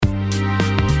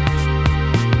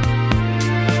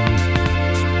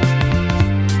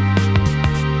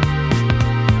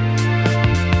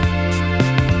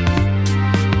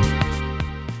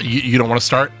You don't want to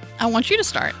start? I want you to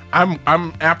start. I'm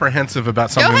apprehensive about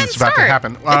something that's about to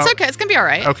happen. It's okay. It's going to be all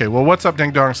right. Okay, well, what's up,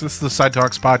 Ding Dongs? This is the Side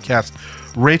Talks podcast.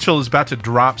 Rachel is about to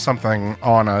drop something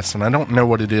on us, and I don't know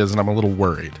what it is, and I'm a little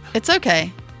worried. It's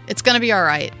okay. It's going to be all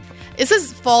right. This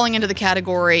is falling into the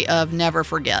category of never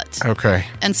forget. Okay.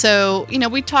 And so,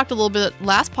 we talked a little bit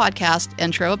last podcast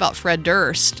intro about Fred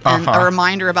Durst and a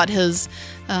reminder about his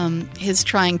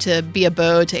trying to be a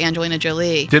beau to Angelina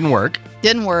Jolie. Didn't work.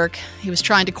 He was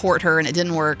trying to court her, and it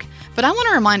didn't work. But I want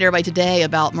to remind everybody today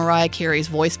about Mariah Carey's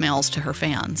voicemails to her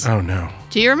fans. Oh, no.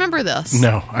 Do you remember this?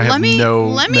 No, I have no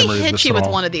Let me memory of hit this you at with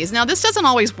all. one of these. Now, this doesn't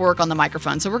always work on the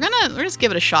microphone, so we're just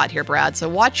give it a shot here, Brad. So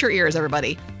watch your ears,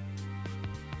 everybody.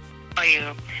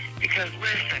 You, because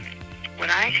listen,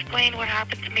 when I explained what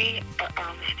happened to me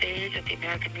on the stage at the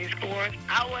American Music Awards,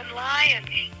 I wasn't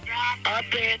lying. Up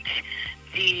at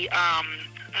the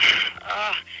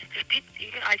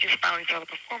even I just finally saw the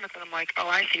performance, and I'm like, oh,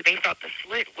 I see. They thought the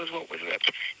slit was what was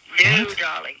ripped. No,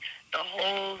 darling. The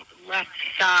whole left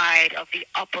side of the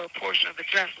upper portion of the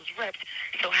dress was ripped.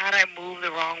 So had I moved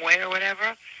the wrong way or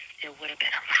whatever, it would have been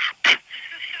a wrap.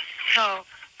 So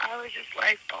I was just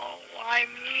like, oh, why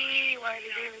me? Why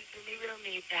did they do this to me? We don't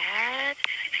need that.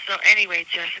 So anyway,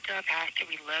 Jessica, Pastor,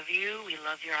 we love you. We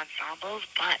love your ensembles,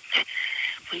 but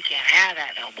we can't have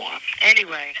that no more.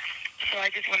 Anyway, so I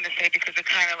just wanted to say, because it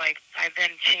kind of like, I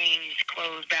then changed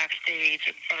clothes backstage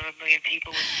in front of 1 million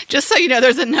people. Just so you know,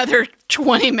 there's another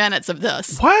 20 minutes of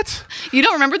this. What? You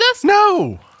don't remember this?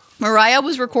 No. Mariah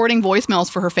was recording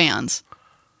voicemails for her fans.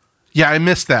 Yeah, I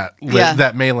missed that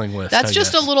that mailing list. That's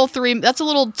just a little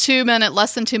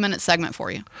less than 2 minute segment for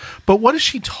you. But what is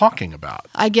she talking about?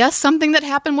 I guess something that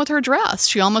happened with her dress.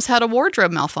 She almost had a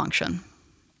wardrobe malfunction.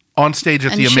 On stage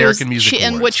at the American Music Awards.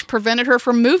 And which prevented her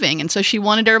from moving. And so she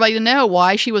wanted everybody to know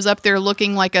why she was up there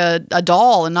looking like a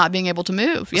doll and not being able to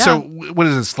move. Yeah. So what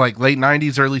is this, like late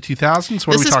 90s, early 2000s?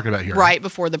 What are we talking about here? Right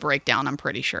before the breakdown, I'm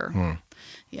pretty sure.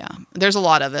 Yeah, there's a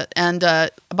lot of it. And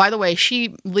by the way,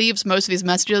 she leaves most of these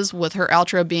messages with her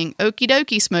outro being "Okie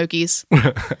dokie, Smokies."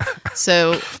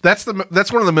 So that's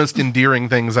one of the most endearing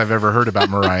things I've ever heard about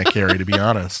Mariah Carey, to be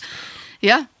honest.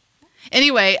 Yeah.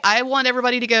 Anyway, I want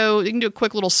everybody to go. You can do a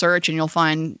quick little search, and you'll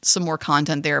find some more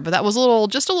content there. But that was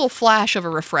just a little flash of a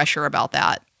refresher about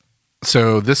that.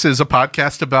 So this is a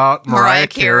podcast about Mariah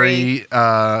Carey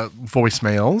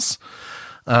voicemails.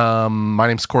 My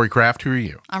name's Corey Kraft. Who are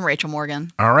you? I'm Rachel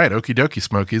Morgan. All right, okie dokie,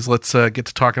 Smokies. Let's get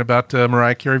to talking about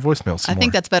Mariah Carey voicemails some I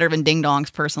think that's better than Ding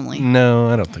Dongs, personally. No,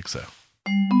 I don't think so.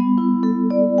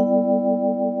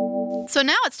 So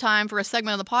now it's time for a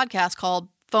segment of the podcast called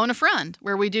Phone a Friend,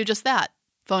 where we do just that.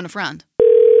 Phone a friend.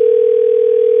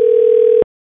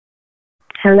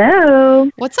 Hello.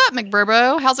 What's up,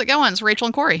 McBurbo? How's it going? It's Rachel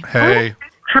and Corey. Hey.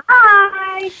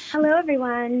 Hi. Hello,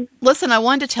 everyone. Listen, I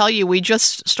wanted to tell you, we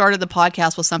just started the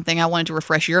podcast with something I wanted to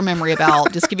refresh your memory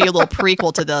about, just give you a little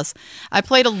prequel to this. I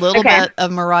played a little bit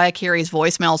of Mariah Carey's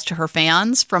voicemails to her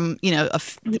fans from, a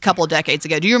couple of decades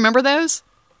ago. Do you remember those?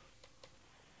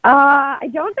 I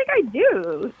don't think I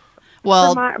do.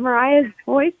 Well, Mariah's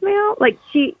voicemail,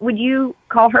 would you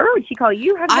call her? Would she call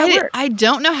you? How did that work? I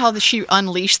don't know how she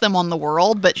unleashed them on the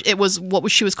world, but it was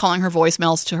she was calling her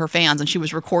voicemails to her fans, and she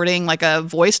was recording like a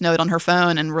voice note on her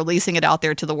phone and releasing it out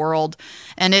there to the world.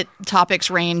 And topics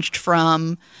ranged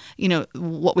from,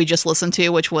 what we just listened to,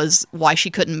 which was why she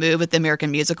couldn't move at the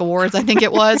American Music Awards, I think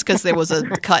it was, because there was a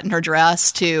cut in her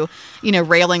dress, to,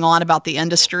 railing on about the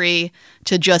industry,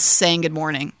 to just saying good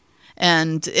morning.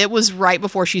 And it was right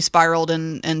before she spiraled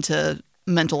into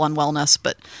mental unwellness.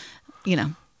 But,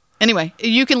 anyway,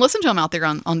 you can listen to them out there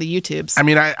on the YouTubes. I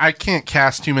mean, I can't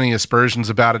cast too many aspersions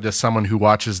about it as someone who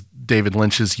watches David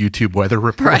Lynch's YouTube weather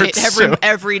reports. Right,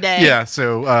 every day. Yeah,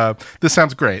 so this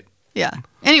sounds great. Yeah.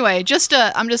 Anyway,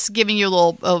 I'm just giving you a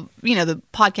little, the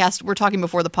podcast. We're talking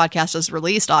before the podcast is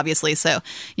released, obviously. So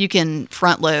you can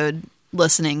front load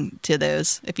listening to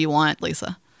those if you want,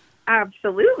 Lisa.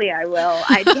 Absolutely, I will.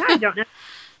 I don't know.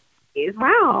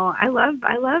 Wow, I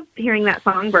love hearing that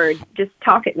songbird just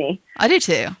talk at me. I do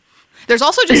too. There's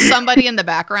also just somebody in the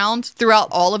background throughout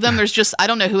all of them. There's just, I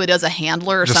don't know who it is, a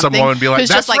handler or just something. Some woman be like, who's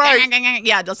that's just right.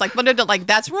 Yeah, just like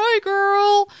that's right,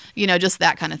 girl. Just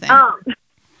that kind of thing.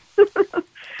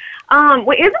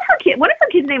 Wait, isn't her kid? What is her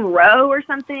kid's name? Row or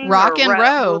something? Rock and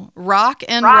Row. Rock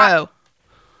and Row.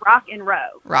 Rock and Row.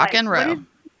 Rock and Row.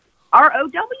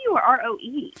 R-O-W or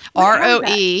R-O-E?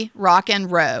 R-O-E, Rock and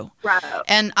Row. Row.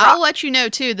 And I'll let you know,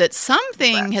 too, that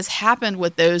something has happened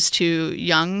with those two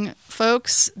young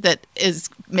folks that is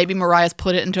maybe Mariah's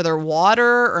put it into their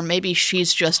water, or maybe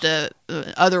she's just a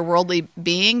otherworldly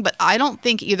being. But I don't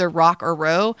think either Rock or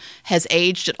Ro has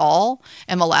aged at all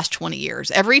in the last 20 years.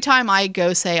 Every time I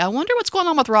go say, I wonder what's going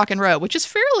on with Rock and Ro, which is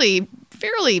fairly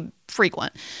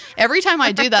frequent. Every time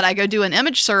I do that, I go do an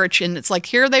image search, and it's like,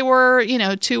 here they were,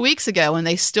 2 weeks ago, and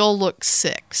they still look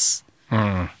 6.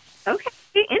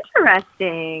 Okay,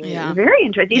 interesting. Yeah. Very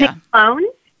interesting. Do you think clones?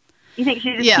 You think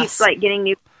she just keeps like getting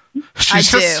new? She's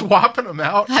just swapping them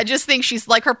out. I just think she's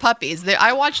like her puppies.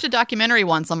 I watched a documentary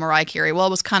once on Mariah Carey. Well, it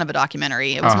was kind of a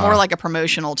documentary. It was more like a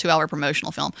 2-hour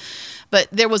promotional film. But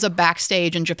there was a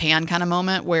backstage in Japan kind of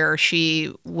moment where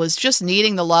she was just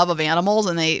needing the love of animals,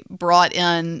 and they brought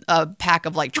in a pack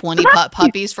of like 20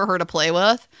 puppies for her to play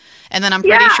with. And then I'm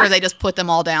pretty sure they just put them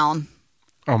all down.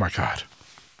 Oh my God.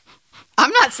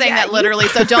 I'm not saying that literally,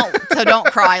 so don't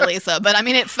cry, Lisa. But I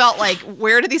mean, it felt like,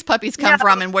 where do these puppies come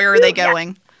from, and where are they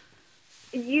going?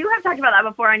 You have talked about that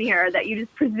before on here, that you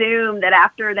just presume that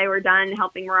after they were done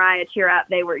helping Mariah cheer up,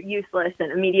 they were useless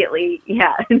and immediately,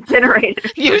 incinerated.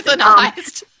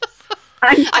 Euthanized.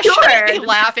 I'm sure. I shouldn't be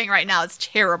laughing right now. It's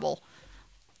terrible.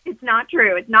 It's not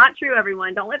true. It's not true,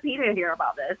 everyone. Don't let PETA hear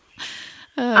about this.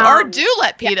 Or do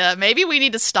let PETA. Yeah. Maybe we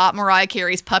need to stop Mariah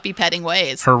Carey's puppy petting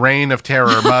ways. Her reign of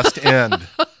terror must end.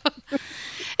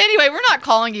 Anyway, we're not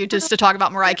calling you just to talk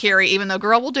about Mariah Carey, even though,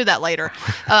 girl, we'll do that later.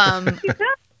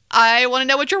 I want to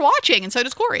know what you're watching, and so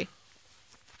does Corey.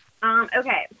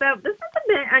 Okay, so this is a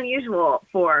bit unusual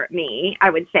for me, I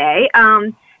would say.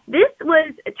 Tony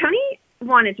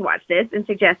wanted to watch this and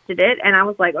suggested it, and I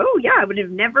was like, oh, yeah, I would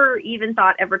have never even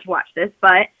thought ever to watch this,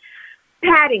 but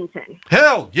Paddington.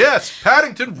 Hell, yes,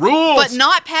 Paddington rules! But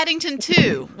not Paddington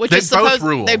 2, which is supposed supposed...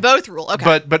 rule. They both rule,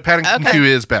 okay. But Paddington 2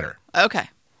 is better. Okay.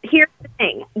 Here's the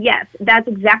thing. Yes, that's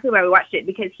exactly why we watched it,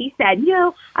 because he said,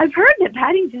 I've heard that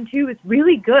Paddington 2 is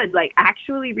really good, like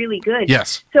actually really good.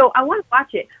 Yes. So I want to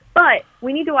watch it, but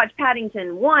we need to watch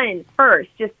Paddington 1 first,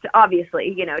 just to,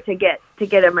 obviously, to get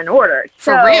them in order.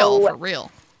 For real.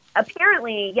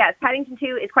 Apparently, yes, Paddington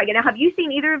 2 is quite good. Now, have you seen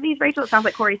either of these, Rachel? It sounds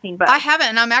like Corey's seen both. I haven't,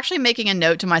 and I'm actually making a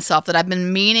note to myself that I've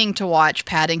been meaning to watch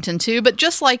Paddington 2, but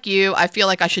just like you, I feel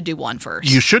like I should do 1 first.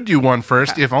 You should do 1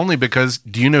 first, if only because,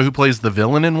 do you know who plays the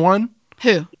villain in 1?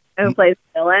 Who? Who plays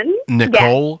the villain?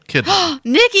 Nicole Kidman.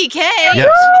 Nikki K. Yes.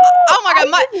 Oh my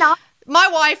God, my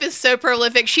wife is so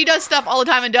prolific. She does stuff all the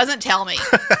time and doesn't tell me.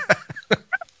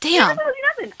 Damn.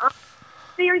 Nothing.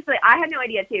 Seriously, I had no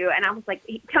idea too, and I was like,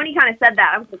 Tony kind of said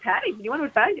that. I was like, Patty, do you want to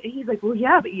Paddington? And he's like, well,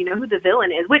 yeah, but you know who the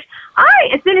villain is? Which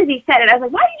as soon as he said it, I was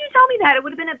like, why did you tell me that? It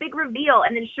would have been a big reveal.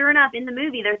 And then sure enough, in the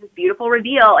movie, there's this beautiful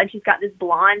reveal, and she's got this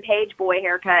blonde page boy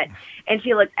haircut, and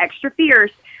she looks extra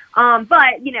fierce.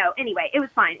 But, anyway, it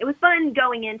was fine. It was fun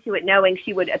going into it knowing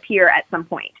she would appear at some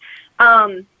point.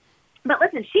 But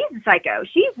listen, she's a psycho.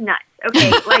 She's nuts.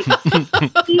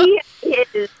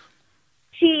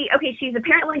 Okay, she's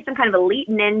apparently some kind of elite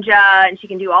ninja, and she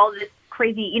can do all this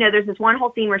crazy, there's this one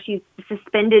whole scene where she's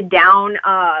suspended down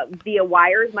via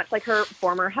wires, much like her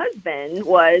former husband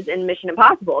was in Mission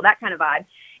Impossible, that kind of vibe.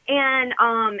 And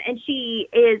she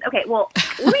is, okay, well,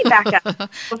 let me back up.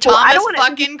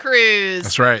 Fucking Cruise.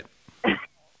 That's right.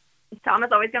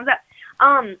 Thomas always comes up.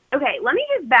 Okay, let me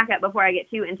just back up before I get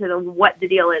too into what the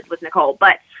deal is with Nicole.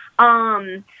 But,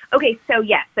 okay, so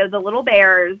the little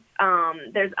bears,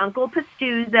 there's Uncle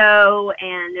Pastuzo,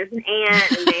 and there's an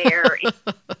aunt, and they're in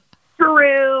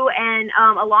Peru, and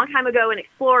a long time ago, an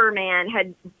explorer man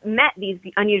had met these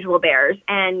unusual bears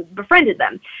and befriended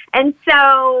them. And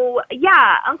so,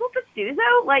 Uncle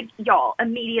Pastuzo, y'all,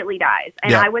 immediately dies.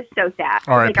 And I was so sad.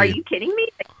 R.I.P. Are you kidding me?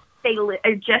 They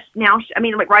are just now,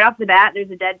 right off the bat, there's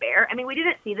a dead bear. I mean, we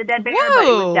didn't see the dead bear, but it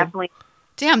was definitely...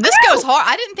 Damn, this goes hard.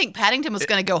 I didn't think Paddington was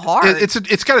going to go hard.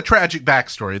 It's got a tragic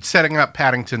backstory. It's setting up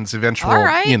Paddington's eventual,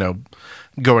 going to England.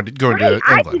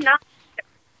 I did not...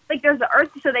 there's the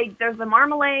earth, so there's the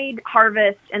marmalade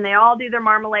harvest, and they all do their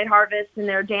marmalade harvest, and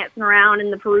they're dancing around in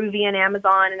the Peruvian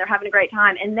Amazon, and they're having a great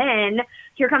time. And then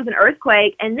here comes an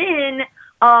earthquake, and then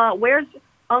where's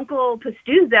Uncle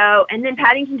Pastuzo? And then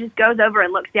Paddington just goes over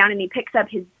and looks down, and he picks up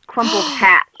his crumpled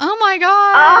hat. Oh my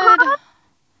God!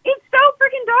 It's so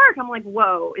freaking dark. I'm like,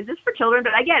 whoa, is this for children?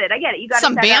 But I get it. You got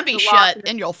some Bambi shit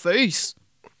in your face.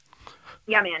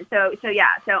 Yeah, man. So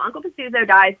Uncle Pastuzo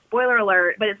dies. Spoiler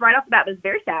alert, but it's right off the bat. But it's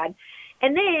very sad.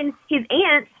 And then his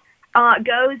aunt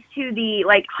goes to the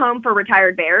home for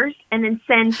retired bears, and then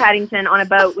sends Paddington on a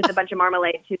boat with a bunch of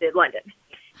marmalade to London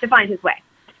to find his way.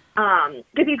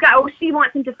 Because she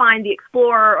wants him to find the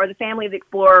explorer or the family of the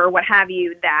explorer or what have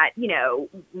you that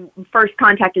first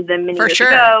contacted them many years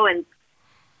ago, and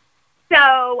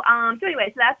So anyway,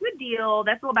 so that's the deal.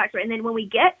 That's a little backstory. And then when we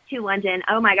get to London,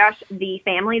 oh my gosh, the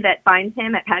family that finds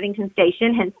him at Paddington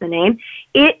Station, hence the name,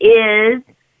 it is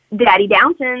Daddy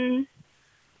Downton.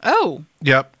 Oh.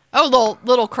 Yep. Oh,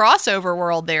 little crossover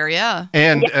world there, yeah.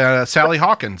 And Sally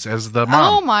Hawkins as the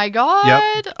mom. Oh my God.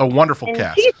 Yep. A wonderful And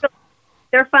cast.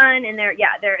 They're fun, and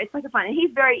it's like a fun. And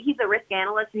he's a risk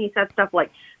analyst, and he says stuff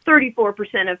like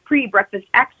 34% of pre-breakfast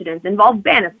accidents involve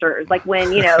banisters. Like when,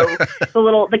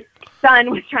 the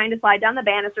son was trying to slide down the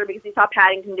banister because he saw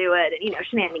Paddington do it, and,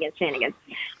 shenanigans.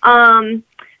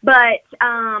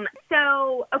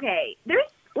 So, okay, there's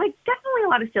like definitely a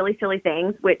lot of silly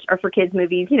things, which are for kids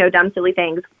movies, dumb, silly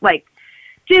things, like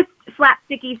just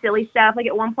slapsticky, silly stuff. Like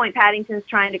at one point, Paddington's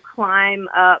trying to climb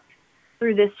up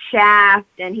through this shaft,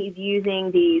 and he's using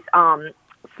these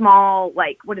small,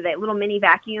 like, what are they, little mini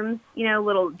vacuums,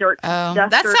 little dirt duster.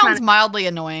 That sounds mildly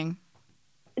annoying.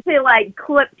 To, like,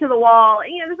 clip to the wall.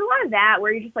 There's a lot of that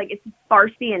where you're just like, it's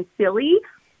farcy and silly,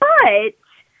 but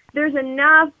there's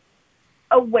enough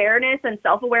awareness and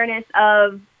self-awareness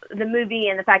of the movie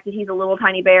and the fact that he's a little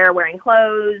tiny bear wearing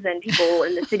clothes and people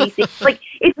in the city see. Like,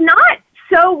 it's not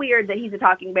so weird that he's a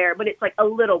talking bear, but it's like a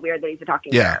little weird that he's a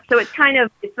talking bear. So it's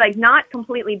like not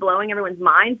completely blowing everyone's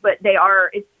minds, but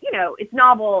it's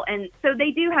novel. And so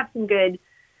they do have some good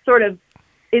sort of,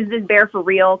 is this bear for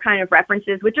real kind of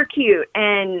references, which are cute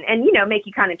and make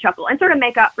you kind of chuckle and sort of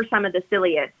make up for some of the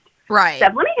silliest stuff.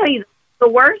 Let me tell you the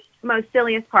worst, most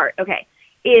silliest part. Okay.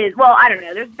 I don't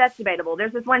know. That's debatable.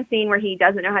 There's this one scene where he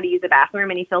doesn't know how to use the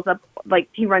bathroom, and he fills up, like,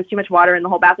 he runs too much water, and the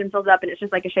whole bathroom fills up, and it's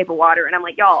just like a shape of water. And I'm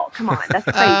like, y'all, come on, that's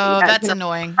crazy. Oh, that's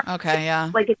annoying. Okay, yeah.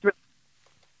 Like it's,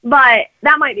 but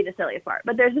that might be the silliest part.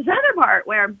 But there's this other part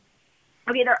where,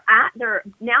 okay, they're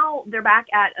back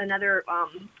at another,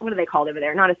 what are they called over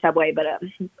there? Not a subway, but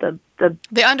the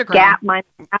underground. The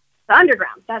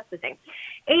underground. That's the thing,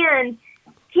 and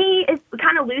he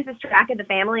kind of loses track of the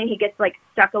family, and he gets like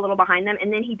stuck a little behind them,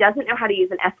 and then he doesn't know how to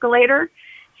use an escalator.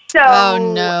 So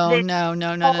no.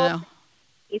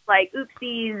 He's like,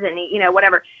 oopsies, and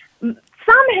whatever.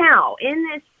 Somehow in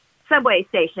this subway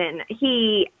station,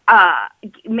 he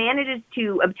manages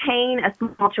to obtain a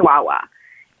small chihuahua,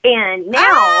 and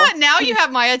now you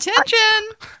have my attention.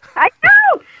 I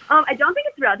know. I don't think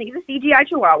it's real. I think it's a CGI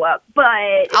chihuahua,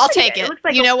 but I'll take it. It looks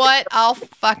like you know what? I'll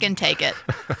fucking take it.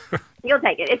 You'll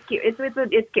take it. It's cute. It's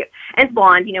cute. And it's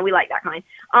blonde. We like that kind.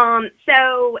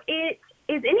 So it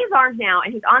is in his arms now,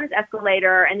 and he's on his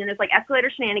escalator, and then there's like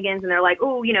escalator shenanigans, and they're like,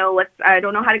 oh, I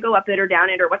don't know how to go up it or down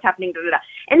it or what's happening. Da, da, da.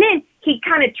 And then he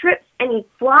kind of trips and he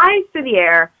flies through the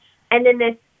air, and then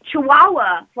this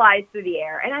chihuahua flies through the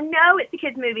air. And I know it's a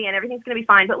kid's movie and everything's going to be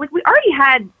fine, but like we already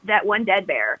had that one dead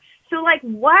bear. So, like,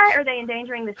 why are they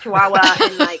endangering this chihuahua?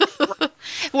 And like,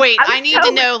 wait, I need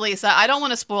to know, Lisa. I don't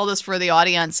want to spoil this for the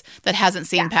audience that hasn't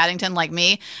seen Paddington like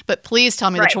me, but please tell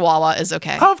me the chihuahua is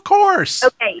okay. Of course.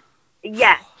 Okay.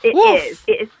 Yes, it is.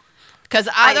 It is. Because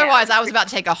otherwise, I was about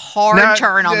to take a hard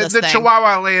turn on this thing. The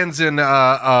chihuahua lands in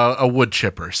a wood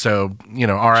chipper, so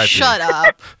R.I.P. Shut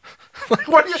up.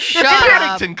 Shut up.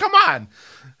 Paddington, come on.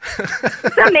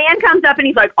 Some man comes up and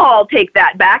he's like, "Oh, I'll take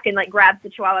that back," and like grabs the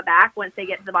chihuahua back once they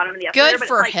get to the bottom of the escalator. Good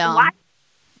for him.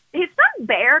 If some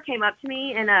bear came up to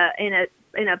me in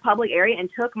a public area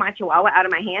and took my chihuahua out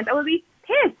of my hands, I would be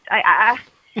pissed.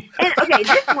 And okay,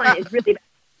 this one is really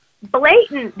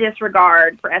blatant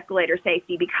disregard for escalator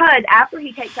safety, because after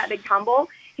he takes that big tumble,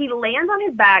 he lands on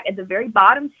his back at the very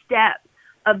bottom step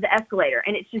of the escalator,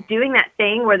 and it's just doing that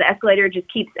thing where the escalator just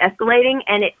keeps escalating,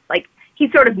 and it's like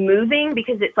he's sort of moving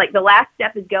because it's like the last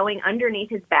step is going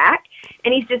underneath his back,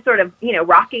 and he's just sort of,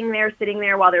 rocking there, sitting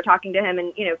there while they're talking to him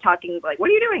and, talking like, what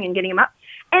are you doing? And getting him up.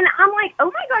 And I'm like,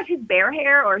 oh my gosh, his bear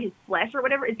hair or his flesh or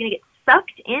whatever is going to get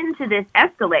sucked into this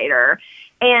escalator.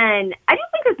 And I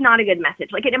just think that's not a good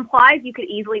message. Like, it implies you could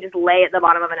easily just lay at the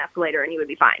bottom of an escalator and you would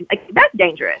be fine. Like, that's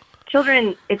dangerous.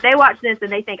 Children, if they watch this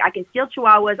and they think, I can steal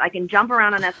chihuahuas, I can jump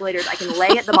around on escalators, I can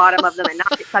lay at the bottom of them and not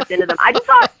get sucked into them. I just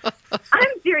thought,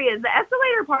 I'm serious. The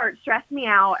escalator part stressed me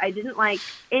out. I didn't like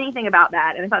anything about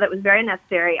that, and I thought that was very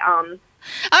unnecessary. I'm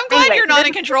glad you're not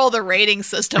in control of the rating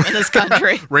system in this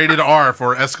country. Rated R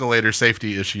for escalator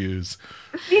safety issues.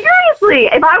 Seriously,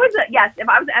 if I was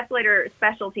an escalator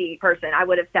specialty person, I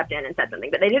would have stepped in and said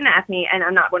something, but they didn't ask me, and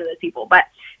I'm not one of those people. But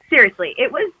seriously,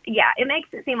 it makes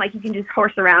it seem like you can just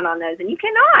horse around on those, and you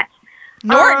cannot.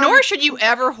 Nor should you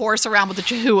ever horse around with a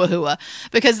chihuahua,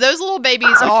 because those little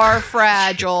babies are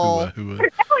fragile. They're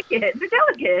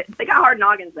delicate. They got hard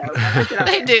noggins, though.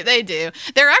 They do.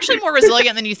 They're actually more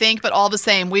resilient than you think, but all the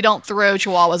same, we don't throw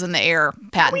chihuahuas in the air,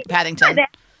 Paddington.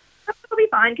 They'll be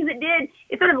fine because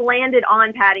it sort of landed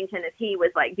on Paddington as he was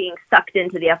like being sucked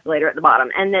into the escalator at the bottom,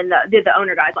 and then the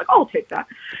owner guy's like, I'll take that.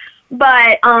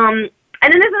 But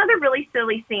and then there's another really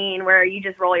silly scene where you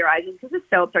just roll your eyes because it's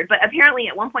so absurd. But apparently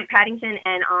at one point Paddington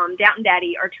and Downton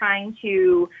Daddy are trying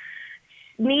to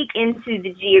sneak into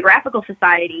the Geographical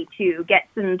Society to get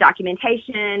some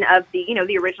documentation of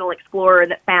the original explorer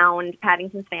that found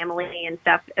Paddington's family and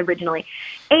stuff originally.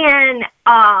 And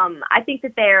I think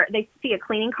that they see a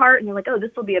cleaning cart and they're like, oh,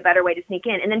 this will be a better way to sneak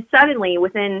in. And then suddenly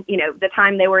within, the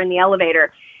time they were in the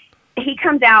elevator, he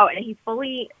comes out and he's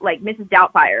fully like Mrs.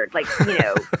 Doubtfire, like,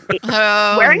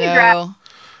 wearing a dress,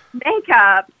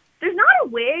 makeup. There's not a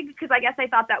wig because I guess I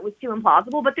thought that was too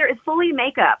implausible, but there is fully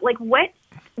makeup. Like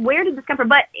where did this come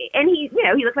from? And he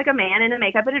looks like a man in a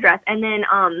makeup and a dress. And then,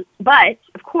 but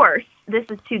of course, this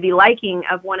is to the liking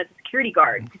of one of the security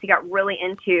guards because he got really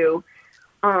into,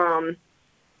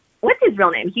 what's his real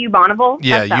name? Hugh Bonneville?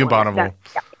 Yeah, Hugh Bonneville.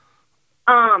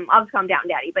 I'll just call him Downton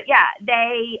Daddy. But yeah,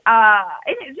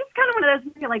 and it's just kind of one of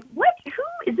those, you're like, what?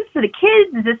 Who is this for the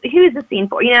kids? Who is this scene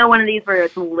for? One of these where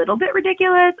it's a little bit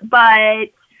ridiculous, but,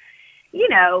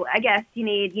 I guess you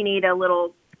need a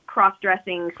little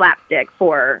cross-dressing slapstick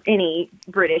for any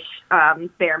British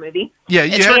bear movie. Yeah,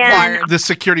 the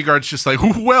security guard's just like,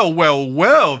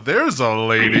 well, there's a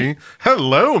lady.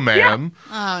 Hello, ma'am.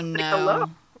 Yeah. Oh, no. Hello.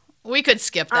 We could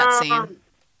skip that scene.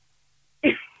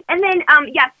 And then,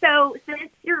 so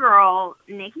since your girl,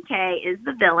 Nikki K, is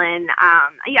the villain,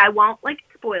 I won't,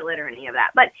 spoil it or any of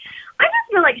that, but I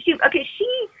just feel like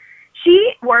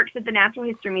she works at the Natural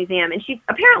History Museum, and she's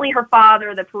apparently her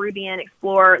father, the Peruvian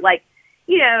explorer,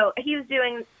 he was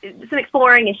doing some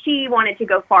exploring, and she wanted to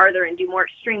go farther and do more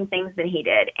extreme things than he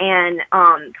did, and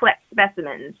collect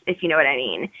specimens, if you know what I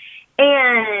mean.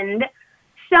 And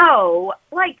so,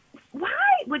 why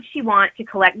would she want to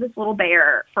collect this little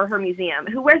bear for her museum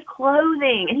who wears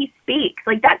clothing and he speaks?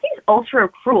 That seems ultra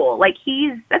cruel.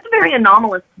 That's a very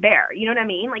anomalous bear. You know what I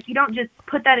mean? You don't just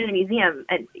put that in a museum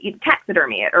and you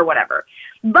taxidermy it or whatever.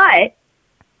 But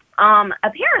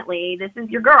apparently, this is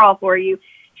your girl for you.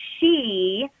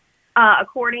 She,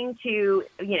 according to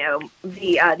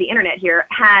the internet here,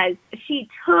 she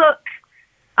took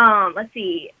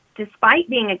despite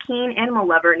being a keen animal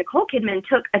lover, Nicole Kidman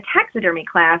took a taxidermy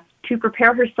class to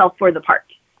prepare herself for the part.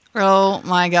 Oh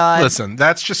my God! Listen,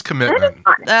 that's just commitment.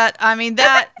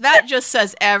 That just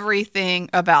says everything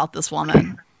about this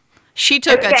woman. She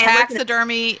took a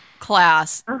taxidermy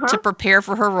class to prepare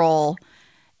for her role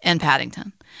in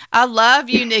Paddington. I love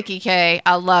you, Nikki K.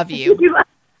 I love you.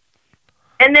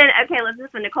 And then,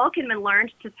 listen. Nicole Kidman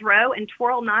learned to throw and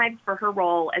twirl knives for her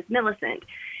role as Millicent.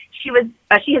 She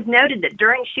has noted that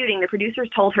during shooting, the producers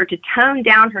told her to tone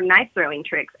down her knife-throwing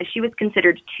tricks as she was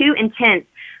considered too intense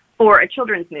for a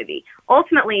children's movie.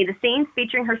 Ultimately, the scenes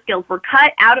featuring her skills were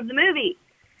cut out of the movie.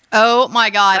 Oh my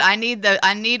God! I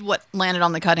need what landed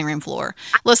on the cutting room floor.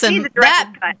 Listen,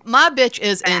 my bitch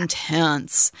is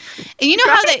intense. And you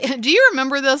know how do you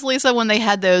remember this, Lisa, when they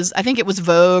had those, I think it was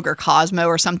Vogue or Cosmo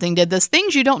or something, did this,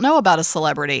 things you don't know about a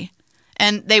celebrity.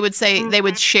 And they would say, they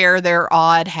would share their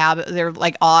odd habit,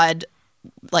 I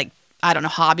don't know,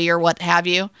 hobby or what have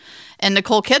you. And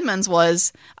Nicole Kidman's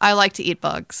was, I like to eat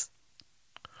bugs.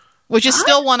 Which is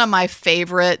still one of my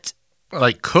favorite.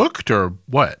 Cooked or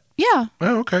what? Yeah.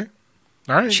 Oh, okay.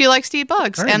 All right. She likes to eat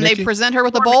bugs. Right, and Nikki. they present her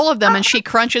with a bowl of them and she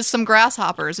crunches some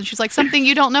grasshoppers. And she's like, something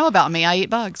you don't know about me, I eat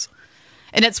bugs.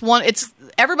 And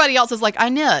everybody else is like, I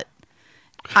knit.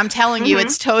 I'm telling you,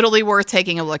 it's totally worth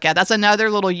taking a look at. That's another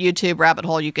little YouTube rabbit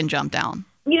hole you can jump down.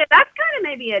 That's kind of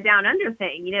maybe a down under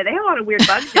thing. They have a lot of weird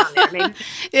bugs down there. Maybe.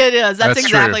 It is. That's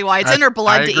exactly true. why. It's in her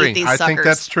blood to eat these suckers. I think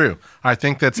that's true. I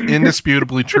think that's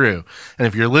indisputably true. And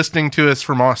if you're listening to us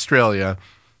from Australia,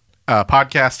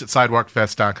 podcast at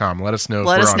sidewalkfest.com. Let us know.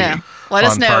 Let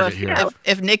us know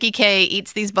if Nikki K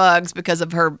eats these bugs because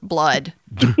of her blood,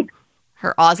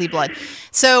 her Aussie blood.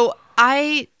 So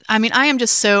I am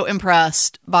just so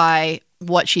impressed by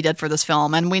what she did for this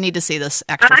film, and we need to see this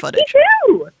extra footage. Me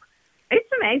too. It's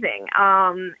amazing.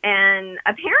 And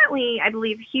apparently, I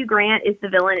believe Hugh Grant is the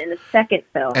villain in the second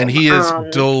film. And he is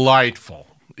delightful.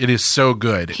 It is so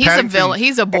good. He's a villain.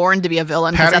 He's born to be a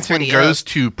villain. Paddington goes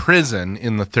to prison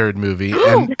in the third movie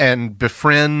and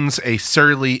befriends a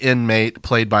surly inmate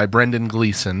played by Brendan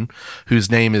Gleeson,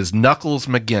 whose name is Knuckles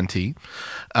McGinty.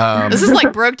 This is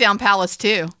like Brokedown Palace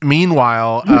too.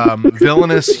 Meanwhile,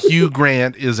 villainous Hugh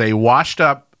Grant is a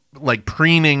washed-up,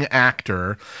 preening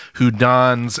actor who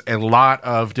dons a lot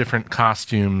of different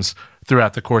costumes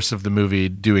throughout the course of the movie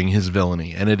doing his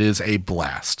villainy, and it is a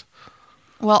blast.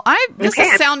 Well, this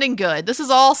is sounding good. This is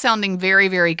all sounding very,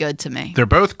 very good to me. They're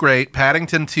both great.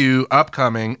 Paddington 2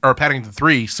 upcoming, or Paddington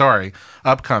 3, sorry,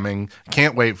 upcoming.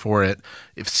 Can't wait for it.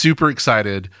 Super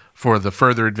excited for the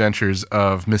further adventures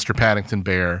of Mr. Paddington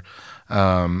Bear.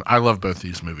 I love both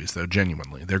these movies, though,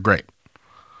 genuinely. They're great.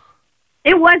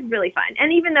 It was really fun.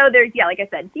 And even though there's, like I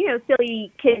said,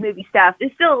 silly kid movie stuff,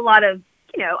 there's still a lot of,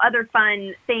 other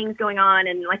fun things going on.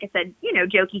 And like I said,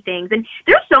 jokey things. And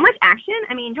there's so much action.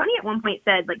 I mean, Tony at one point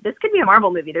said, this could be a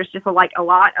Marvel movie. There's just a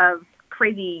lot of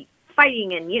crazy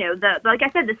fighting. And, like I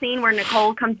said, the scene where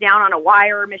Nicole comes down on a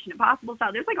wire, Mission Impossible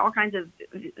style, there's all kinds of,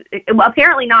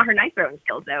 apparently not her knife throwing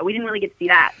skills, though. We didn't really get to see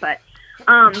that. But it's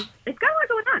got a lot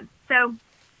going on. So,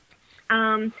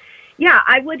 yeah,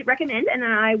 I would recommend, and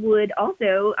I would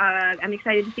also, I'm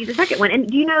excited to see the second one. And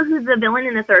do you know who the villain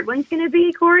in the third one's going to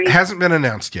be, Corey? It hasn't been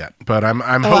announced yet, but I'm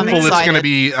hopeful it's going to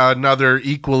be another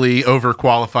equally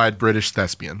overqualified British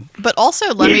thespian. But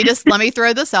also, let me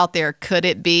throw this out there. Could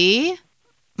it be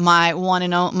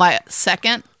my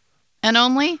second and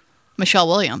only Michelle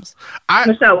Williams?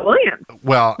 Michelle Williams.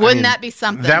 Well, wouldn't that be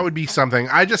something? That would be something.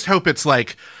 I just hope it's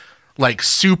like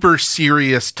super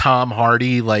serious Tom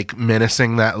Hardy,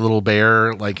 menacing that little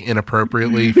bear,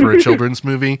 inappropriately for a children's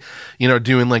movie,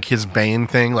 doing his Bane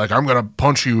thing, I'm going to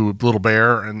punch you, little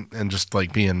bear, and just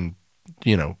being,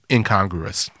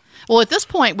 incongruous. Well, at this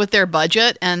point, with their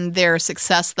budget and their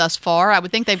success thus far, I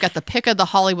would think they've got the pick of the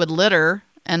Hollywood litter.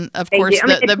 And of course,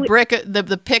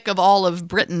 the pick of all of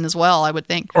Britain as well, I would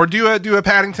think. Or do a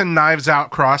Paddington Knives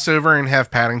Out crossover and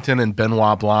have Paddington and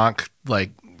Benoit Blanc,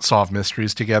 solve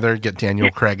mysteries together, get Daniel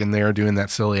Craig in there doing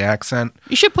that silly accent.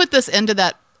 You should put this into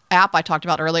that app I talked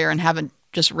about earlier and have it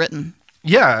just written.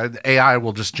 Yeah, AI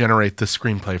will just generate the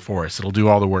screenplay for us. It'll do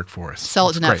all the work for us. Sell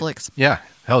it to Netflix. Yeah,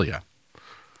 hell yeah.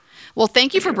 Well,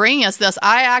 thank you for bringing us this.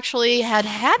 I actually had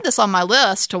this on my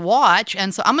list to watch,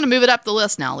 and so I'm going to move it up the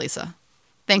list now, Lisa.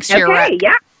 Thanks to your rec.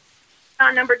 Yeah.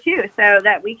 On number 2, so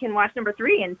that we can watch number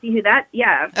 3 and see who that,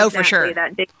 for sure,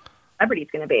 that big celebrity is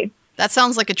going to be. That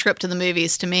sounds like a trip to the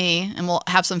movies to me, and we'll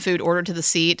have some food ordered to the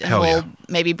seat, and we'll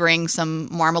maybe bring some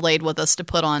marmalade with us to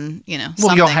put on, something.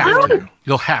 Well, you'll have to.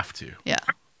 You'll have to. Yeah.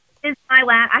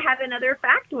 I have another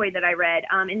factoid that I read.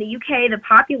 In the UK, the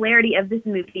popularity of this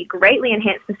movie greatly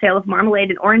enhanced the sale of marmalade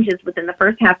and oranges within the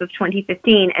first half of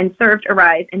 2015 and served a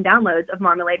rise in downloads of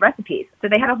marmalade recipes. So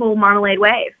they had a whole marmalade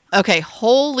wave. Okay,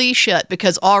 holy shit,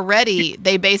 because already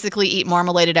they basically eat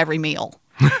marmalade at every meal.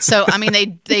 So, I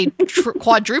mean, they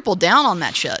quadrupled down on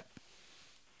that shit.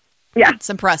 Yeah. It's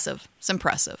impressive.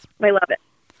 I love it.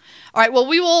 All right, well,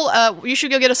 we will, you should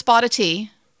go get a spot of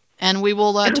tea, and we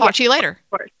will talk to you later.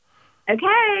 Of course.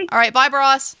 Okay. All right, bye,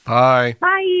 Bros. Bye.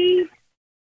 Bye.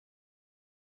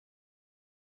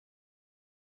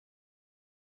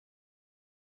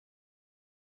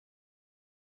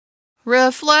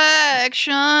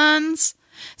 Reflections.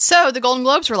 So the Golden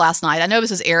Globes were last night. I know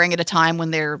this is airing at a time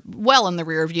when they're well in the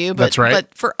rear view, but, that's right.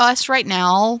 But for us right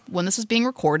now, when this is being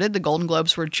recorded, the Golden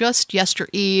Globes were just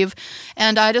yestereve,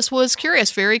 and I just was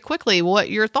curious very quickly what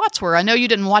your thoughts were. I know you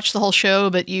didn't watch the whole show,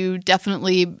 but you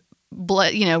definitely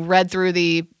read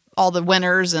through all the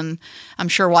winners, and I'm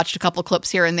sure watched a couple of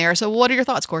clips here and there. So what are your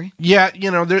thoughts, Corey? Yeah,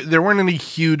 there weren't any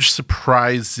huge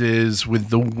surprises with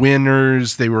the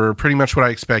winners. They were pretty much what I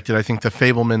expected. I think The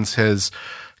Fabelmans has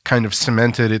kind of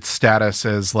cemented its status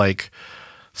as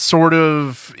sort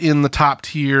of in the top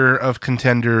tier of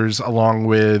contenders, along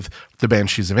with The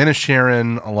Banshees of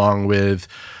Inisherin, along with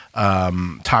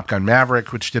Top Gun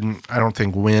Maverick, which I don't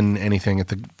think win anything at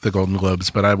the Golden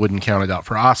Globes, but I wouldn't count it out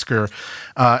for Oscar,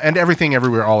 and Everything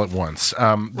Everywhere All at Once.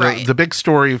 Right. The big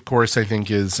story, of course, I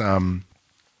think is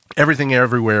Everything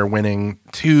Everywhere winning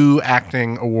 2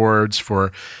 acting awards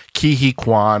for Ke Huy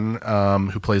Quan,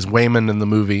 who plays Waymond in the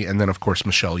movie, and then, of course,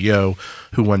 Michelle Yeoh,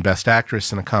 who won Best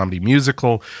Actress in a Comedy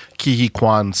Musical. Ke Huy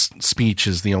Quan's speech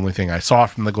is the only thing I saw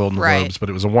from the Golden Globes, but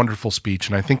it was a wonderful speech,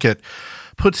 and I think it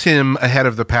puts him ahead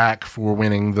of the pack for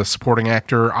winning the Supporting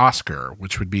Actor Oscar,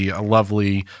 which would be a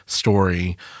lovely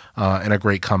story and a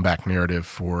great comeback narrative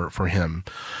for him.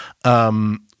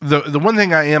 The one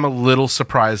thing I am a little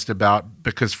surprised about,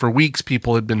 because for weeks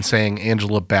people had been saying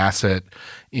Angela Bassett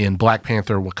in Black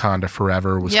Panther Wakanda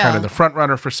Forever was kind of the front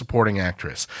runner for supporting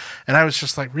actress. And I was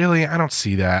just like, really? I don't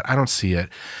see that. I don't see it.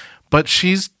 But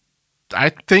she's, I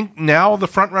think, now the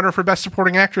front runner for Best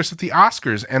Supporting Actress at the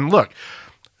Oscars. And look,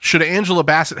 should Angela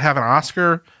Bassett have an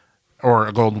Oscar or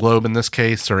a Golden Globe in this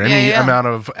case, or any amount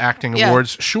of acting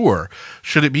awards? Sure.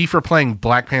 Should it be for playing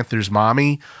Black Panther's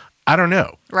mommy? I don't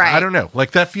know. Right. I don't know.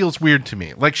 Like, that feels weird to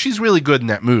me. Like, she's really good in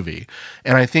that movie.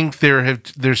 And I think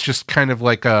there's just kind of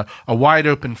like a wide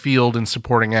open field in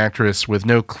supporting actress with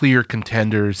no clear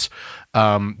contenders,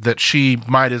 that she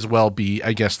might as well be,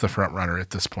 I guess, the front runner at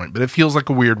this point. But it feels like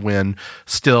a weird win.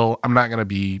 Still, I'm not going to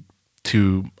be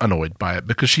too annoyed by it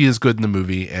because she is good in the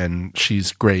movie and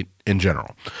she's great in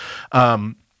general.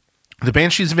 The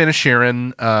Banshees of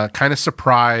Inisherin, kind of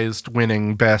surprised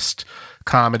winning Best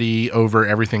Comedy over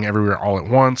Everything Everywhere All at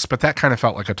Once, but that kind of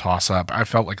felt like a toss-up. I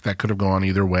felt like that could have gone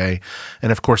either way.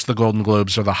 And of course, the Golden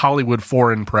Globes are the Hollywood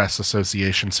Foreign Press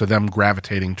Association, so them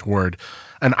gravitating toward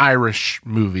an Irish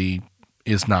movie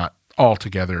is not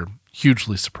altogether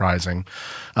hugely surprising.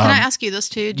 Can I ask you this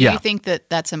too? Do yeah. you think that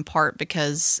that's in part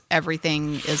because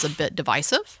Everything is a bit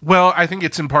divisive? Well, I think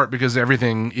it's in part because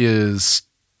Everything is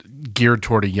geared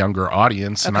toward a younger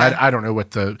audience, and Okay. I don't know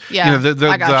what the Yeah,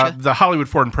 I gotcha. the Hollywood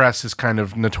Foreign Press is kind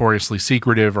of notoriously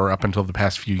secretive, or up until the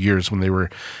past few years when they were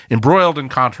embroiled in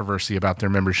controversy about their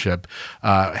membership,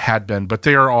 had been, but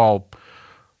they are all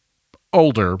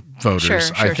older voters,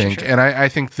 Sure, I think, sure. and I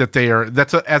think that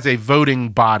as a voting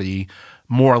body,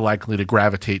 more likely to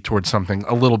gravitate towards something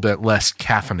a little bit less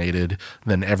caffeinated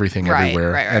than Everything Right,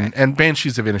 Everywhere, right. and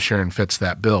Banshees of Inisherin fits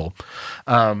that bill.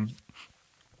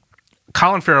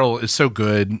 Colin Farrell is so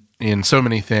good in so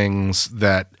many things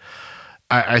that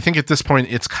I think at this point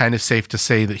it's kind of safe to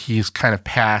say that he's kind of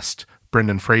past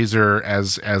Brendan Fraser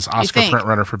as Oscar think?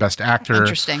 frontrunner for Best Actor.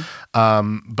 Interesting.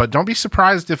 But don't be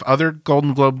surprised if other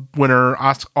Golden Globe winner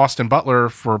Austin Butler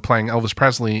for playing Elvis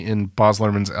Presley in Baz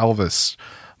Luhrmann's Elvis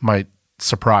might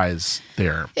surprise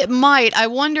there. It might. I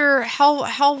wonder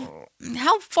how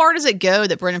far does it go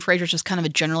that Brendan Fraser's just kind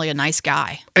of generally a nice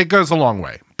guy? It goes a long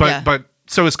way, but Yeah.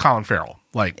 so is Colin Farrell.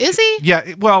 Like, Is he?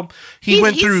 Yeah. Well, he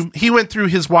He's- went through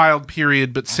his wild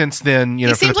period, but since then, He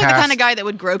for seems the like past, the kind of guy that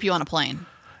would grope you on a plane.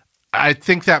 I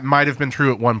think that might have been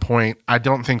true at one point. I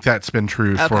don't think that's been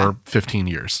true for 15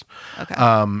 years. Okay.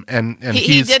 And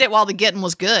He did it while the getting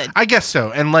was good. I guess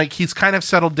so. And like, he's kind of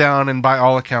settled down and by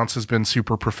all accounts has been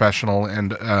super professional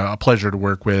and a pleasure to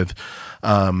work with.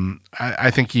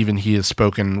 I think even he has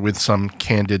spoken with some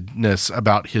candidness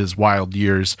about his wild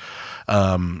years,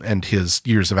 and his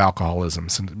years of alcoholism.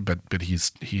 But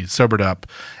he's sobered up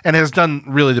and has done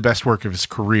really the best work of his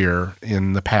career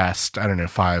in the past,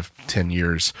 5-10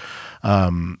 years.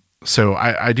 So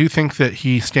I do think that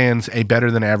he stands a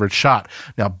better than average shot.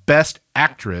 Now, Best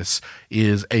Actress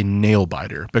is a nail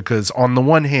biter because on the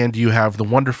one hand, you have the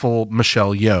wonderful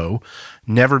Michelle Yeoh,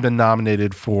 never been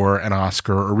nominated for an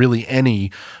Oscar or really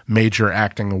any major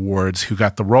acting awards, who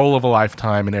got the role of a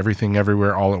lifetime in Everything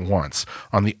Everywhere All at Once.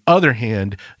 On the other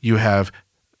hand, you have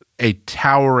a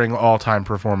towering all-time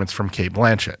performance from Cate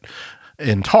Blanchett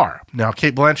in Tar. Now,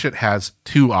 Cate Blanchett has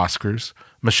 2 Oscars.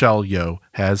 Michelle Yeoh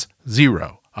has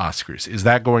 0 Oscars. Is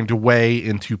that going to weigh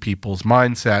into people's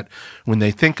mindset when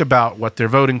they think about what they're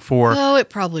voting for? Oh, it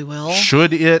probably will.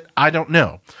 Should it? I don't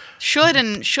know. Should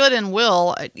and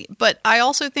will. But I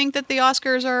also think that the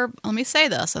Oscars are, let me say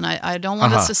this, and I don't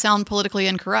want this to sound politically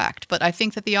incorrect, but I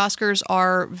think that the Oscars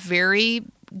are very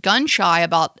gun shy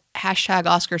about hashtag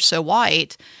Oscars so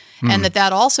white. And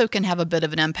that also can have a bit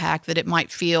of an impact, that it might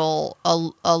feel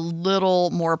a little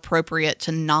more appropriate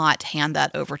to not hand that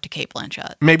over to Cate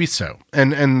Blanchett. Maybe so.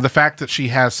 And the fact that she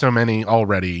has so many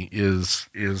already is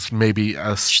maybe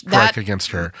a strike That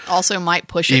against her. Also might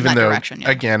push it Even in that though, direction.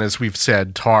 Yeah. again, as we've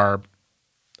said, Tar,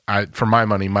 for my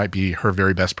money, might be her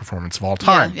very best performance of all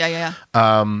time. Yeah.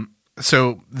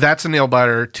 So that's a nail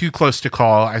biter. Too close to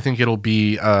call. I think it'll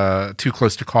be too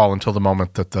close to call until the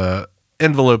moment that the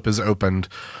envelope is opened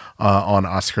on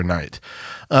Oscar night.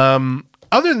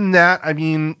 Other than that,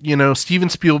 Steven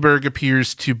Spielberg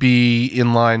appears to be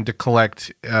in line to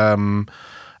collect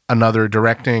another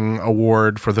directing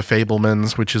award for The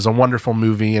Fabelmans, which is a wonderful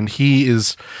movie. And he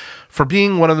is, for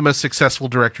being one of the most successful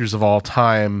directors of all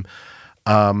time,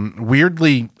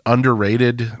 weirdly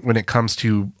underrated when it comes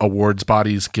to awards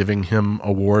bodies giving him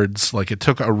awards. Like, it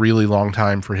took a really long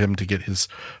time for him to get his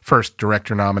first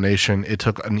director nomination. It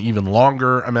took an even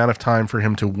longer amount of time for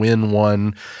him to win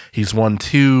one. He's won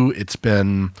 2. It's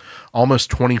been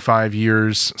almost 25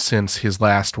 years since his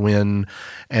last win.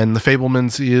 And The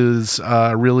Fabelmans is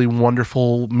a really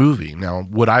wonderful movie. Now,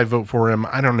 would I vote for him?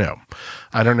 I don't know.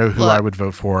 I don't know who I would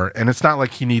vote for. And it's not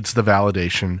like he needs the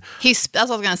validation. That's what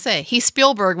I was going to say. He's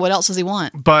Spielberg. What else does he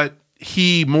want? But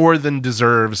he more than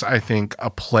deserves, I think, a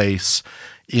place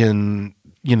in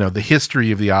the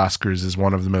history of the Oscars is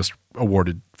one of the most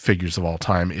awarded figures of all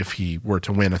time. If he were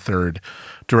to win a third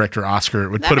director Oscar, it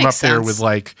would put him up there with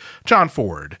like John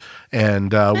Ford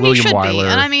and William Wyler.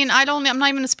 And I mean, I'm not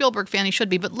even a Spielberg fan. He should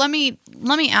be. But let me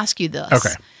ask you this.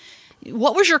 Okay.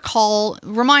 What was your call?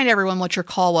 Remind everyone what your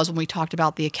call was when we talked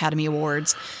about the Academy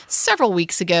Awards several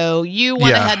weeks ago. You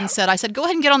went ahead and said, I said, go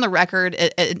ahead and get on the record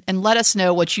and let us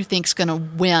know what you think's going to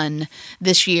win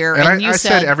this year. And I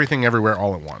said Everything Everywhere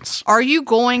All at Once. Are you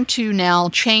going to now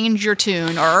change your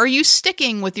tune, or are you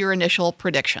sticking with your initial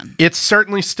prediction? It's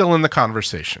certainly still in the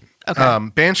conversation. Okay.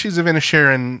 Banshees of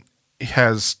Inisherin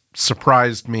has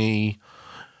surprised me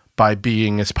by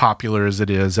being as popular as it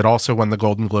is. It also won the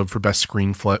Golden Globe for Best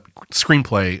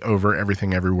Screenplay over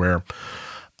Everything Everywhere.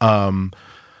 The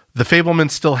Fabelmans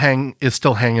is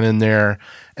still hanging in there.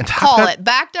 And Call it.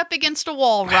 Backed up against a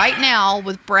wall right now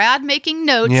with Brad making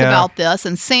notes about this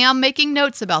and Sam making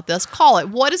notes about this. Call it.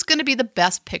 What is going to be the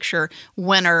Best Picture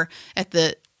winner at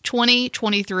the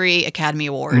 2023 Academy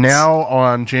Awards? Now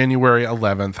on January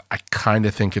 11th, I kind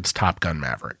of think it's Top Gun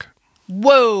Maverick.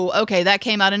 Whoa, okay, that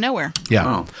came out of nowhere. Yeah.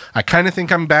 Oh. I kind of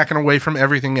think I'm backing away from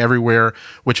Everything Everywhere,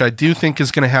 which I do think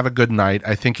is going to have a good night.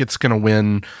 I think it's going to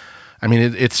win. I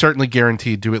mean, it's certainly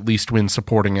guaranteed to at least win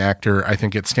supporting actor. I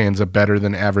think it stands a better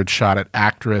than average shot at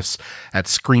actress, at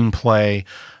screenplay.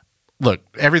 Look,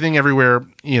 Everything Everywhere,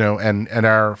 and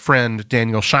our friend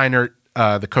Daniel Scheinert,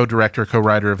 the co-director,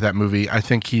 co-writer of that movie, I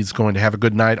think he's going to have a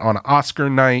good night on Oscar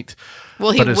night.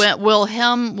 Will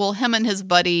him and his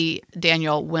buddy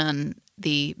Daniel win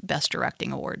the Best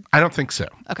Directing Award? I don't think so.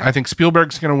 Okay. I think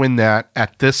Spielberg's going to win that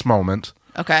at this moment.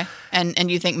 Okay. And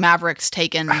you think Maverick's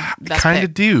taken Best kind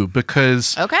of do,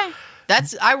 because okay.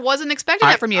 I wasn't expecting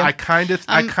that from you. I kind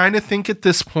of think at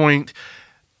this point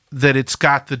that it's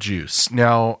got the juice.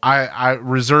 Now, I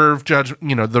reserve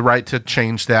the right to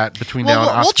change that between now and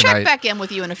Oscar we'll check night. back in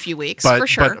with you in a few weeks, for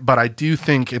sure. But I do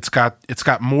think it's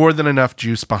got more than enough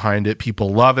juice behind it. People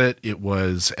love it. It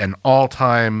was an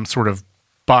all-time sort of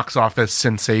box office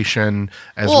sensation,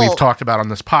 as we've talked about on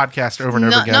this podcast over and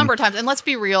over again. Number of times. And let's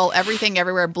be real, Everything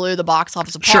Everywhere blew the box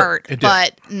office apart, sure, it did.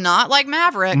 But not like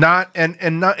Maverick.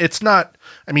 It's not.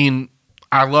 I mean,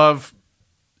 I love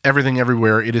Everything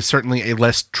Everywhere. It is certainly a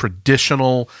less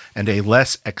traditional and a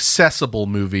less accessible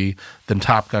movie than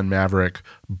Top Gun Maverick,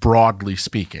 broadly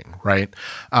speaking, right?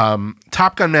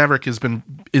 Top Gun Maverick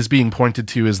is being pointed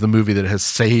to as the movie that has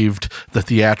saved the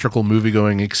theatrical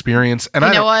movie-going experience. And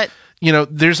you know what?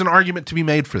 There's an argument to be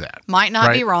made for that. Might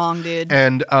not be wrong, dude.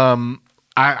 And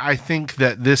I think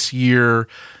that this year,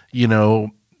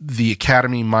 the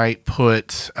Academy might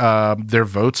put their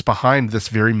votes behind this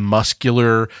very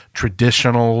muscular,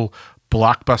 traditional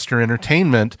blockbuster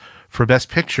entertainment for Best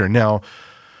Picture. Now,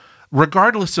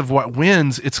 regardless of what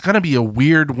wins, it's going to be a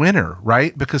weird winner,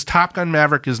 right? Because Top Gun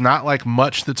Maverick is not like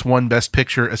much that's won Best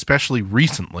Picture, especially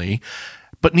recently.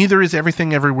 But neither is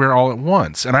Everything Everywhere All at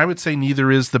Once. And I would say neither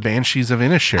is the Banshees of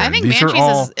Inisherin. I think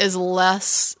Banshees is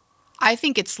less... I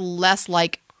think it's less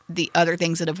like the other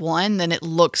things that have won than it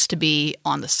looks to be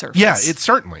on the surface. Yeah, it's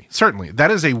certainly. That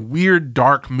is a weird,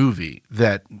 dark movie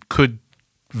that could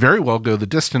very well go the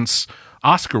distance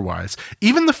Oscar-wise.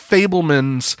 Even The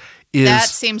Fabelmans that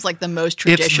seems like the most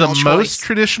traditional choice. It's the most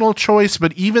traditional choice,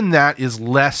 but even that is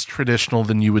less traditional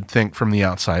than you would think from the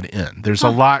outside in. There's a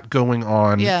lot going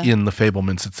on in The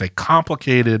Fabelmans. It's a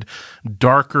complicated,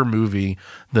 darker movie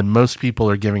than most people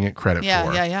are giving it credit for.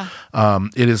 Yeah.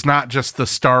 It is not just the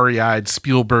starry-eyed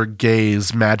Spielberg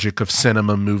gaze magic of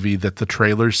cinema movie that the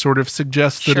trailers sort of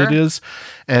suggest that it is.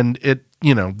 And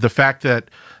the fact that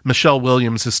Michelle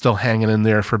Williams is still hanging in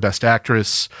there for Best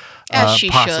Actress, as she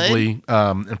possibly,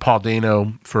 and Paul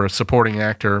Dano for a supporting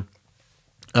actor.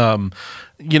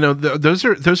 Those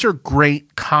are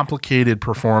great, complicated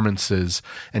performances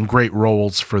and great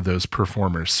roles for those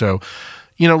performers. So,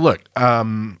 look,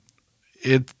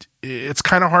 it's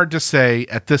kind of hard to say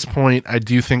at this point. I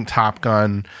do think Top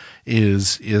Gun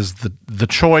is the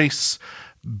choice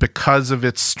because of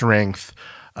its strength.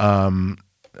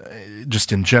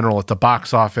 Just in general at the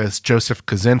box office. Joseph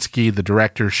Kosinski, the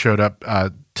director, showed up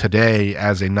today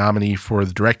as a nominee for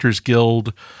the Directors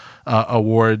Guild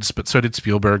Awards, but so did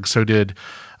Spielberg, so did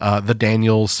the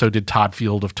Daniels, so did Todd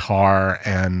Field of Tar,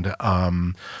 and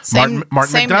Martin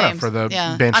McDonagh names. for the Banshees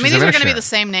of Inisherin. I mean, these are going to be the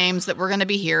same names that we're going to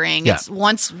be hearing. Yeah. It's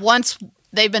once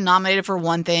they've been nominated for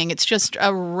one thing, it's just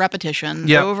a repetition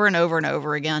over and over and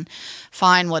over again.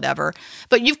 Fine, whatever.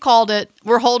 But you've called it.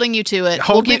 We're holding you to it.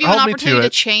 We'll give you an opportunity to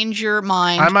change your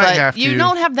mind. I might have to. You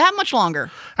don't have that much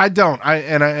longer. I don't.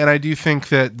 I do think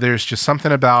that there's just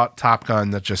something about Top Gun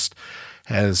that just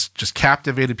has just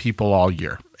captivated people all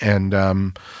year. And,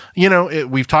 you know,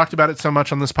 we've talked about it so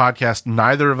much on this podcast.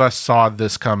 Neither of us saw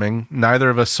this coming. Neither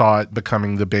of us saw it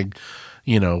becoming the big,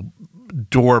 you know,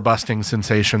 door-busting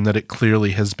sensation that it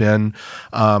clearly has been.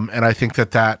 And I think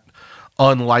that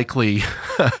unlikely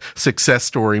success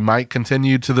story might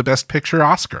continue to the Best Picture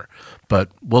Oscar. But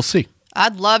we'll see.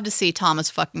 I'd love to see Thomas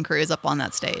fucking Cruise up on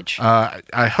that stage.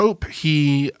 I hope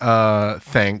he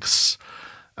thanks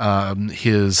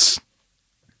his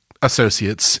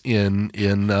associates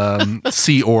in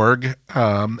Sea Org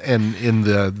and in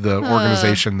the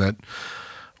organization that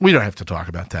we don't have to talk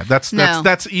about that. That's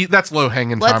low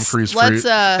hanging Tom Cruise fruit.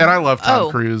 And I love Tom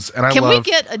Cruise. And can we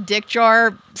get a dick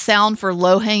jar sound for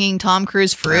low hanging Tom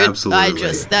Cruise fruit?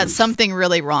 Absolutely. That's something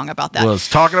really wrong about that. Was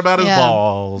talking about his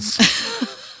balls.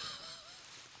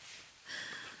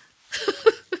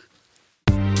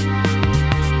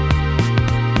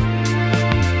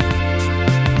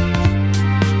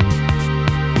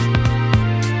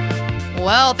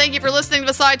 Well, thank you for listening to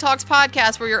the Side Talks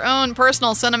podcast for your own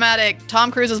personal cinematic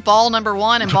Tom Cruise's ball number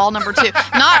 1 and ball number 2.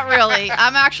 Not really.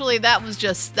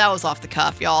 That was off the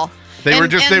cuff, y'all.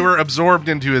 They were absorbed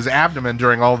into his abdomen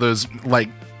during all those like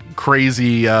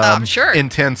crazy,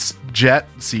 intense jet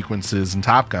sequences in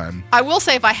Top Gun. I will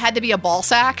say, if I had to be a ball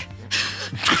sack,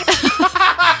 if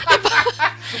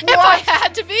I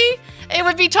had to be, it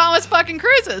would be Thomas fucking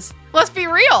Cruise's. Let's be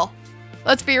real.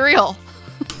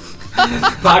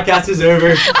 Podcast is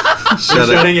over.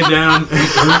 Shutting it down.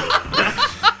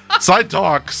 Side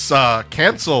Talks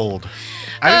canceled.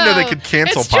 I didn't know they could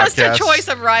cancel podcasts. It's just a choice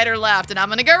of right or left, and I'm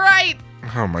going to go right.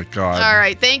 Oh, my God. All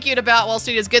right. Thank you to Boutwell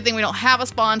Studios. Good thing we don't have a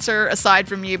sponsor aside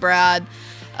from you, Brad.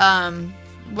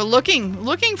 We're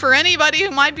looking for anybody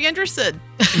who might be interested.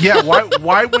 Yeah,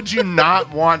 why would you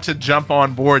not want to jump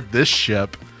on board this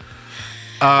ship?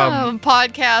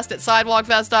 Podcast at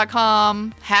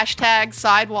sidewalkfest.com, hashtag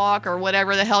sidewalk or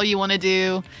whatever the hell you want to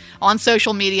do on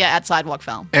social media at Sidewalk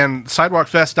Film. And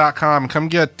sidewalkfest.com, come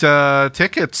get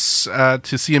tickets to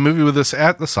see a movie with us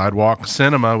at the Sidewalk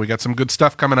Cinema. We got some good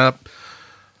stuff coming up.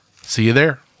 See you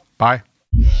there. Bye.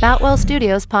 Boutwell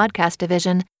Studios Podcast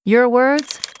Division. Your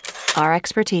words, our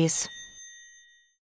expertise.